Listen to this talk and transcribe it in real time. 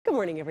Good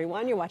morning,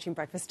 everyone. You're watching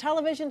Breakfast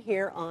Television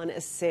here on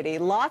City.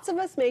 Lots of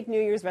us make New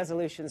Year's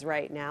resolutions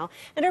right now,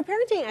 and our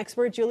parenting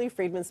expert, Julie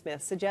Freedman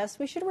Smith, suggests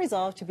we should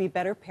resolve to be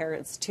better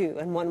parents, too.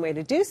 And one way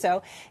to do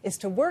so is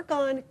to work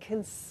on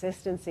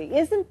consistency.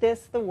 Isn't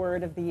this the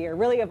word of the year,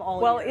 really, of all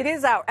years? Well, it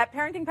is out. At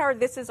Parenting Power,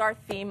 this is our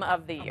theme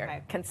of the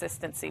year,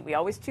 consistency. We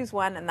always choose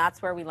one, and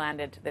that's where we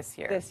landed this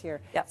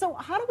year. Yep. So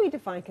how do we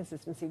define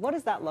consistency? What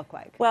does that look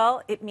like?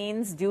 Well, it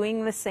means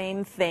doing the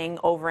same thing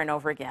over and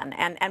over again,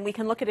 and we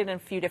can look at it in a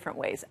few different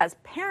ways. As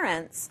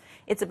parents,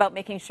 it's about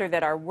making sure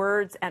that our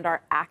words and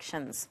our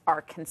actions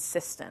are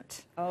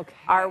consistent. Okay.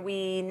 Are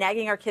we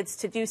nagging our kids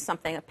to do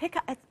something? Pick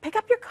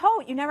up your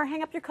coat. You never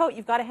hang up your coat.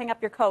 You've got to hang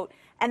up your coat,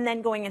 and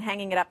then going and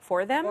hanging it up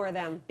for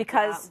them.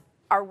 Because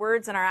our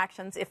words and our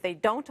actions, if they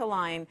don't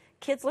align,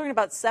 kids learn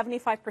about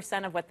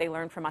 75% of what they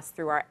learn from us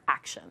through our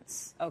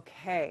actions.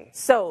 Okay.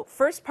 So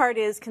first part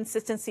is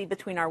consistency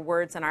between our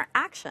words and our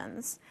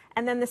actions.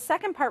 And then the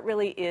second part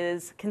really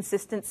is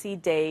consistency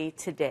day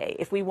to day.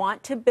 If we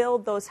want to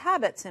build those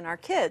habits in our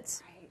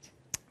kids,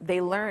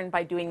 they learn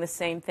by doing the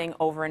same thing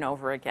over and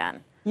over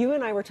again. You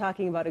and I were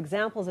talking about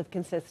examples of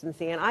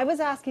consistency, and I was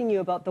asking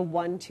you about the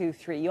 1, 2,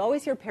 3. You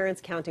always hear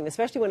parents counting,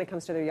 especially when it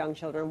comes to their young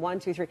children, 1,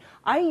 2, 3.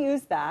 I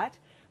use that.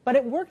 But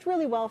it worked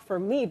really well for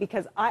me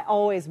because I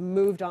always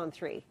moved on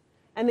 3.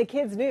 And the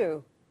kids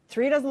knew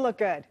 3 doesn't look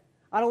good.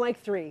 I don't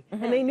like 3.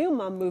 And they knew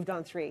Mom moved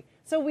on 3.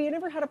 So we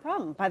never had a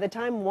problem. By the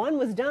time 1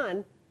 was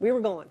done, we were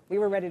going. We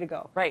were ready to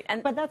go. Right.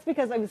 But that's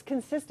because I was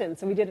consistent.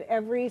 So we did it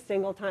every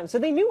single time. So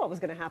they knew what was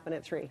going to happen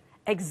at 3.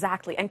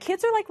 Exactly. And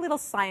kids are like little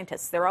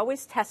scientists. They're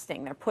always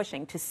testing. They're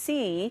pushing to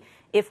see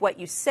if what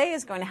you say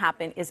is going to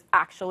happen is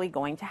actually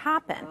going to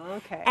happen.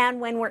 Okay.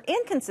 And when we're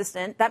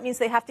inconsistent, that means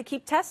they have to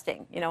keep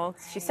testing. You know,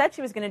 she said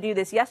she was going to do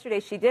this yesterday.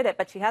 She did it,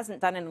 but she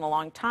hasn't done it in a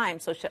long time.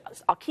 So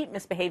I'll keep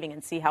misbehaving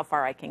and see how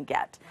far I can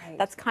get. Right.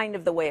 That's kind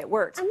of the way it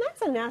works. And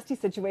that's a nasty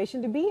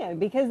situation to be in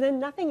because then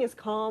nothing is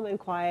calm and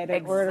quiet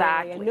and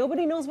orderly and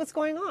nobody knows what's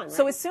going on. Right?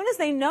 So as soon as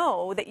they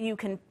know that you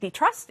can be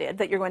trusted,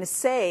 that you're going to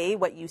say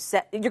what you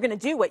said, you're going to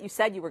do what you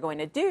said you were going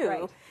to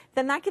do,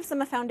 then that gives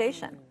them a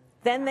foundation.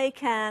 Then they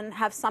can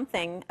have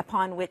something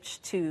upon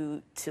which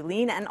to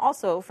lean and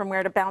also from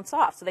where to bounce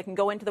off. So they can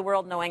go into the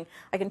world knowing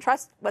I can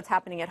trust what's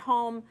happening at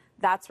home.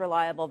 That's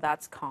reliable,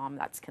 that's calm,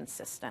 that's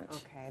consistent.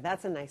 Okay,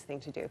 that's a nice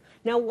thing to do.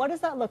 Now, what does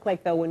that look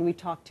like, though, when we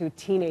talk to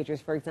teenagers,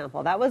 for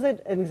example? That was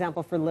an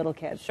example for little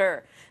kids.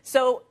 Sure.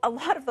 So a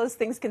lot of those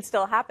things can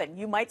still happen.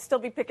 You might still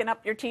be picking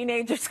up your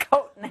teenager's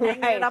coat and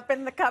hanging it up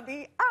in the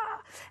cubby.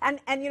 And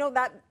you know,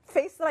 that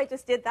face that I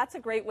just did, that's a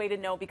great way to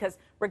know because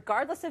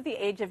regardless of the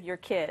age of your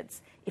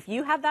kids, if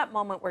you have that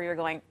moment where you're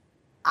going,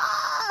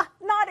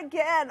 not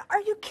again. Are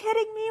you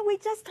kidding me? We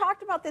just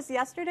talked about this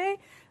yesterday.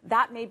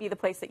 That may be the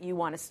place that you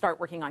want to start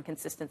working on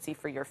consistency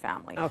for your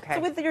family. Okay.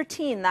 So with your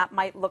teen, that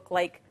might look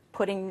like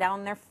putting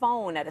down their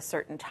phone at a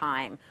certain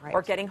time,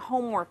 or getting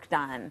homework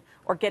done,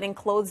 or getting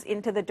clothes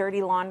into the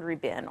dirty laundry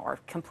bin, or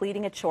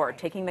completing a chore,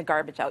 taking the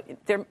garbage out.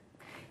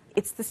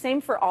 It's the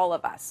same for all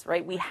of us,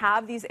 right? We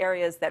have these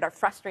areas that are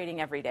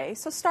frustrating every day,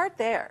 so start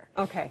there.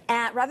 Okay.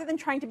 And rather than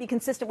trying to be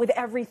consistent with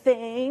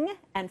everything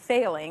and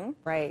failing,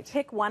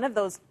 pick one of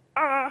those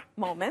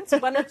moments,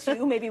 1 or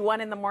 2, maybe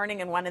 1 in the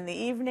morning and 1 in the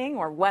evening,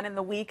 or 1 in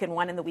the week and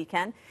 1 in the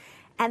weekend,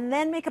 and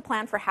then make a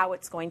plan for how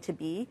it's going to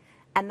be,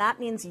 and that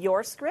means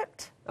your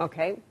script.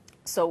 Okay.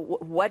 So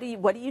what do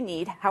you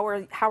need? How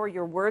are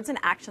your words and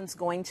actions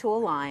going to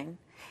align?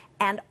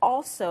 And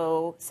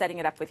also setting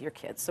it up with your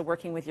kids. So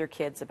working with your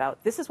kids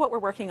about, this is what we're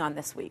working on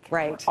this week.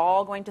 Right. We're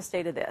all going to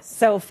stay to this.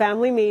 So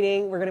family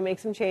meeting, we're going to make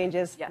some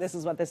changes. Yes. This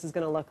is what this is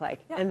going to look like.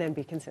 And then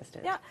be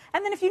consistent. Yeah.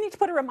 And then if you need to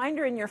put a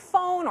reminder in your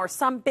phone or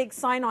some big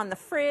sign on the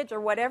fridge or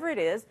whatever it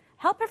is,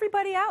 help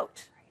everybody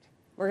out.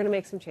 We're going to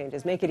make some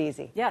changes. Make it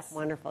easy. Yes.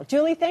 Wonderful.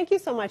 Julie, thank you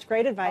so much.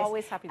 Great advice.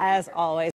 Always happy to be as here. always.